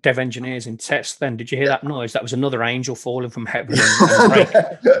dev engineers in tests, then did you hear that noise? That was another angel falling from heaven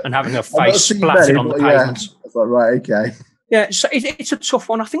and having a face splattered on the pavement. I thought, right, okay. Yeah, so it's a tough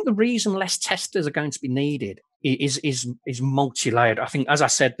one. I think the reason less testers are going to be needed is multi-layered. I think, as I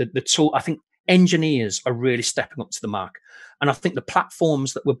said, the tool. I think engineers are really stepping up to the mark, and I think the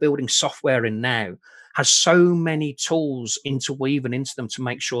platforms that we're building software in now has so many tools interweaving into them to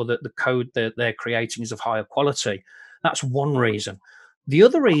make sure that the code that they're creating is of higher quality. That's one reason. The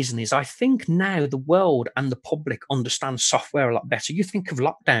other reason is I think now the world and the public understand software a lot better. You think of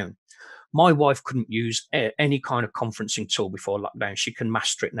lockdown. My wife couldn't use any kind of conferencing tool before lockdown. She can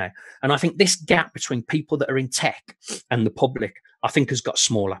master it now. And I think this gap between people that are in tech and the public, I think, has got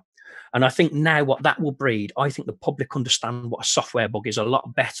smaller. And I think now what that will breed, I think the public understand what a software bug is a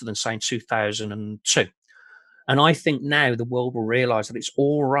lot better than, say, in 2002. And I think now the world will realize that it's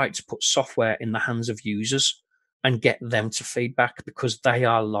all right to put software in the hands of users and get them to feedback, because they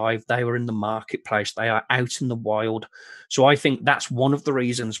are live, they are in the marketplace, they are out in the wild. So I think that's one of the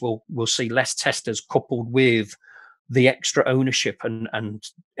reasons we'll see less testers, coupled with the extra ownership and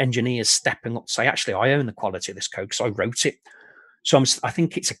engineers stepping up to say, actually, I own the quality of this code because I wrote it. So I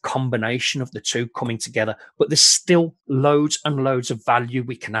think it's a combination of the two coming together, but there's still loads and loads of value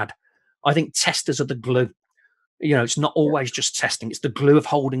we can add. I think testers are the glue. It's not always just testing. It's the glue of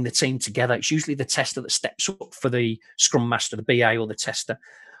holding the team together. It's usually the tester that steps up for the scrum master, the BA, or the tester.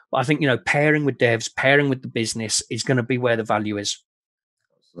 But I think, pairing with devs, pairing with the business is going to be where the value is.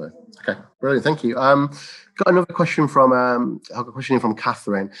 Okay, brilliant. Thank you. Got another question from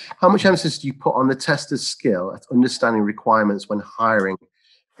Catherine. How much emphasis do you put on the tester's skill at understanding requirements when hiring?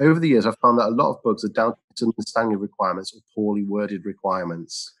 Over the years, I've found that a lot of bugs are down to understanding requirements or poorly worded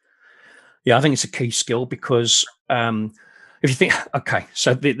requirements. Yeah, I think it's a key skill because if you think, okay,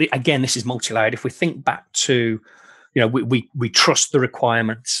 so again, this is multi-layered. If we think back to, we trust the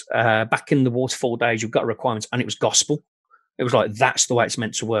requirements. Back in the waterfall days, you've got requirements, and it was gospel. It was like, that's the way it's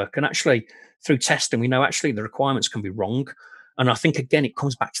meant to work. And actually, through testing, we know actually the requirements can be wrong. And I think, again, it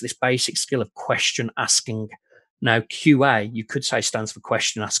comes back to this basic skill of question asking. Now, QA, you could say, stands for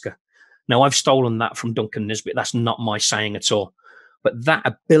question asker. Now, I've stolen that from Duncan Nisbet. That's not my saying at all. But that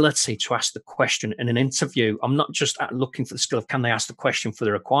ability to ask the question in an interview, I'm not just looking for the skill of can they ask the question for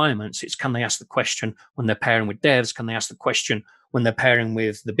the requirements. It's can they ask the question when they're pairing with devs? Can they ask the question when they're pairing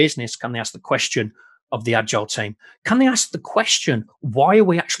with the business? Can they ask the question of the agile team? Can they ask the question, why are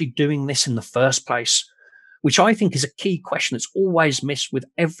we actually doing this in the first place? Which I think is a key question that's always missed with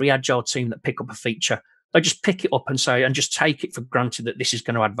every agile team that pick up a feature. They just pick it up and say, and just take it for granted that this is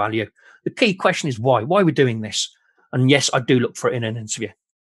going to add value. The key question is why? Why are we doing this? And yes, I do look for it in an interview.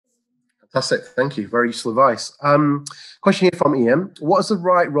 Fantastic. Thank you. Very useful advice. Question here from Ian. What is the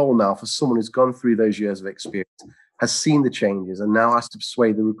right role now for someone who's gone through those years of experience, has seen the changes, and now has to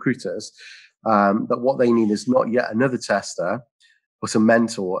persuade the recruiters that what they need is not yet another tester, but a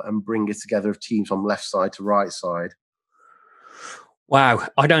mentor, and bring it together of teams from left side to right side? Wow,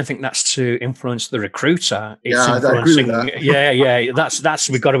 I don't think that's to influence the recruiter. It's influencing. That's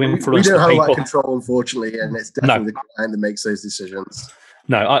we've got to influence the people. We don't have that control, unfortunately, and it's definitely the client that makes those decisions.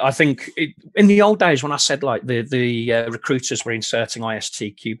 No, I think in the old days when I said like the recruiters were inserting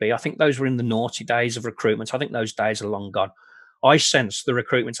ISTQB, I think those were in the naughty days of recruitment. I think those days are long gone. I sense the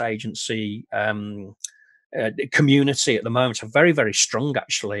recruitment agency community at the moment are very, very strong,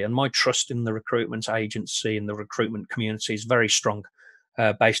 actually. And my trust in the recruitment agency and the recruitment community is very strong,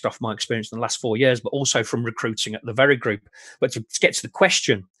 based off my experience in the last 4 years, but also from recruiting at the very group. But to get to the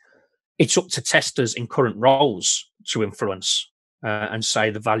question, it's up to testers in current roles to influence and say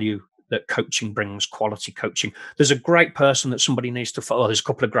the value that coaching brings, quality coaching. There's a great person that somebody needs to follow. There's a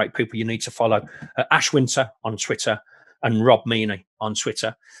couple of great people you need to follow. Ash Winter on Twitter and Rob Meany on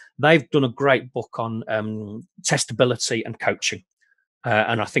Twitter. They've done a great book on testability and coaching.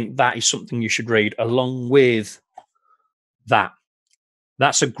 And I think that is something you should read along with that.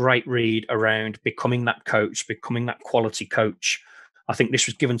 That's a great read around becoming that coach, becoming that quality coach. I think this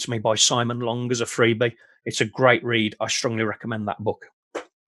was given to me by Simon Long as a freebie. It's a great read. I strongly recommend that book.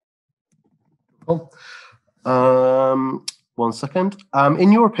 Cool. 1 second.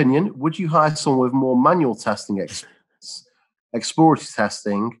 In your opinion, would you hire someone with more manual testing experience, exploratory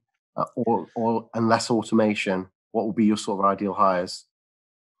testing, and less automation? What would be your sort of ideal hires?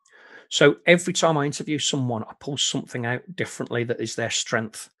 So every time I interview someone, I pull something out differently that is their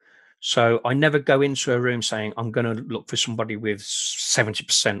strength. So I never go into a room saying, I'm going to look for somebody with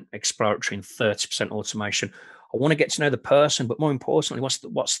 70% exploratory and 30% automation. I want to get to know the person, but more importantly,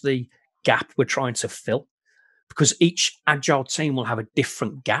 what's the gap we're trying to fill? Because each agile team will have a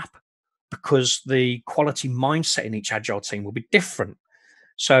different gap, because the quality mindset in each agile team will be different.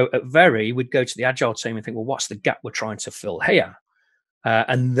 So at Very, we'd go to the agile team and think, well, what's the gap we're trying to fill here?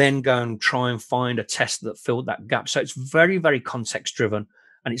 And then go and try and find a test that filled that gap. So it's very, very context driven,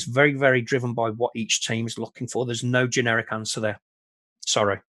 and it's very, very driven by what each team is looking for. There's no generic answer there.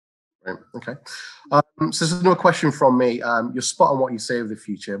 Sorry. Right. Okay. So this is another question from me. You're spot on what you say of the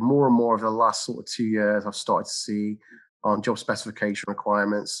future. More and more over the last sort of 2 years, I've started to see on job specification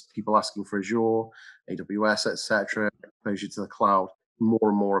requirements, people asking for Azure, AWS, etc., exposure to the cloud, more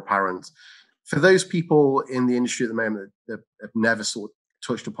and more apparent. For those people in the industry at the moment that have never sort of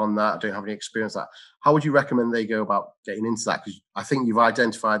touched upon that, don't have any experience with that, how would you recommend they go about getting into that? Because I think you've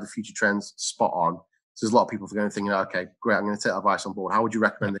identified the future trends spot on. So there's a lot of people going to think, okay, great, I'm going to take advice on board. How would you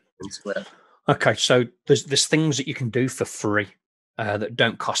recommend they get into it? Okay, so there's things that you can do for free that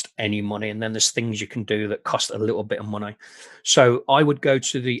don't cost any money, and then there's things you can do that cost a little bit of money. So I would go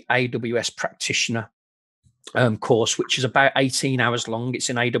to the AWS practitioner course, which is about 18 hours long. It's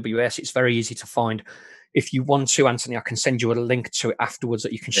in AWS. It's very easy to find. If you want to, Anthony, I can send you a link to it afterwards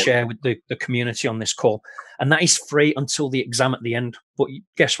that you can share with the community on this call. And that is free until the exam at the end. But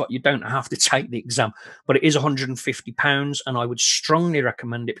guess what? You don't have to take the exam, but it is £150. And I would strongly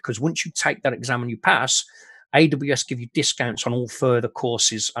recommend it, because once you take that exam and you pass, AWS give you discounts on all further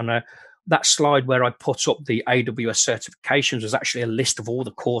courses. And that slide where I put up the AWS certifications was actually a list of all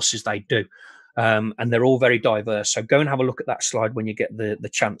the courses they do. And they're all very diverse. So go and have a look at that slide when you get the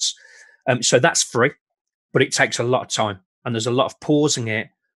chance. So that's free, but it takes a lot of time. And there's a lot of pausing it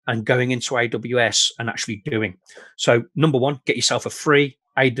and going into AWS and actually doing. So number one, get yourself a free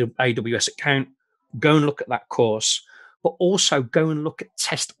AWS account. Go and look at that course, but also go and look at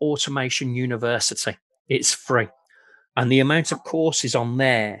Test Automation University. It's free. And the amount of courses on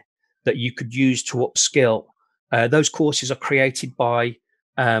there that you could use to upskill, those courses are created by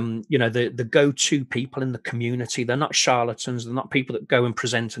the go-to people in the community. They're not charlatans. They're not people that go and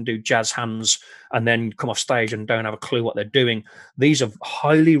present and do jazz hands and then come off stage and don't have a clue what they're doing. These are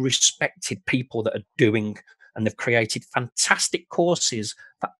highly respected people that are doing, and they've created fantastic courses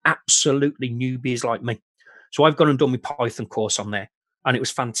for absolutely newbies like me. So I've gone and done my Python course on there, and it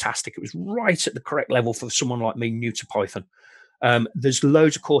was fantastic. It was right at the correct level for someone like me, new to Python. There's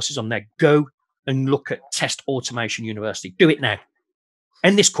loads of courses on there. Go and look at Test Automation University. Do it now.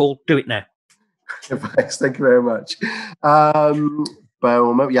 End this call. Do it now. Thanks. Thank you very much. A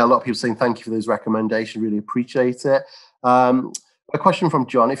lot of people saying thank you for those recommendations. Really appreciate it. A question from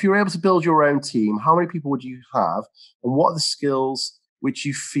John. If you were able to build your own team, how many people would you have? And what are the skills which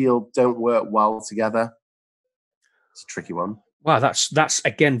you feel don't work well together? It's a tricky one. Wow, that's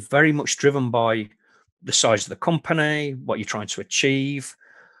again very much driven by the size of the company, what you're trying to achieve.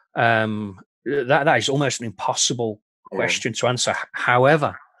 That is almost an impossible question to answer.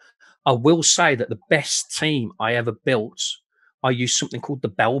 However, I will say that the best team I ever built, I used something called the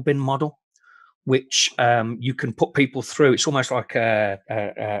Babble model, which you can put people through. It's almost like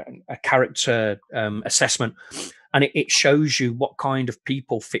a character assessment, and it shows you what kind of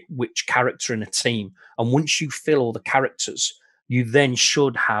people fit which character in a team. And once you fill all the characters, you then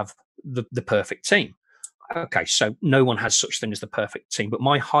should have the perfect team. Okay, so no one has such thing as the perfect team, but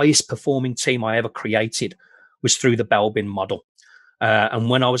my highest performing team I ever created was through the Babble model. And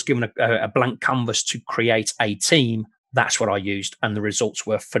when I was given a blank canvas to create a team, that's what I used, and the results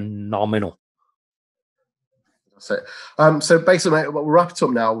were phenomenal. That's it. So basically, we'll wrap it up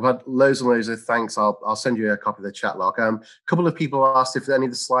now. We've had loads and loads of thanks. I'll send you a copy of the chat log. A couple of people asked if any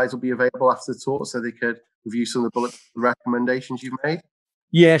of the slides will be available after the talk so they could review some of the bullet recommendations you've made.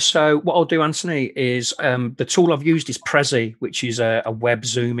 Yeah, so what I'll do, Anthony, is the tool I've used is Prezi, which is a web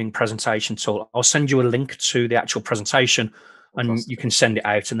zooming presentation tool. I'll send you a link to the actual presentation, and you can send it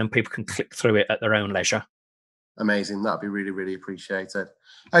out, and then people can click through it at their own leisure. Amazing. That'd be really, really appreciated.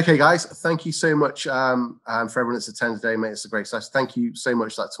 Okay, guys, thank you so much for everyone that's attended today, mate. It's a great session. Thank you so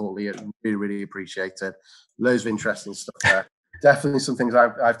much for that talk, Leigh. Really, really appreciated. Loads of interesting stuff there. Definitely some things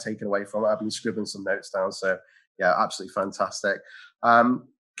I've taken away from it. I've been scribbling some notes down. So yeah, absolutely fantastic.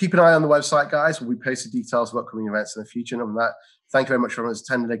 Keep an eye on the website, guys. We'll be posting details of upcoming events in the future. And other than that, thank you very much for everyone that's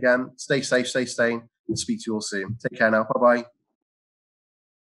attended again. Stay safe, stay sane, and speak to you all soon. Take care now. Bye-bye.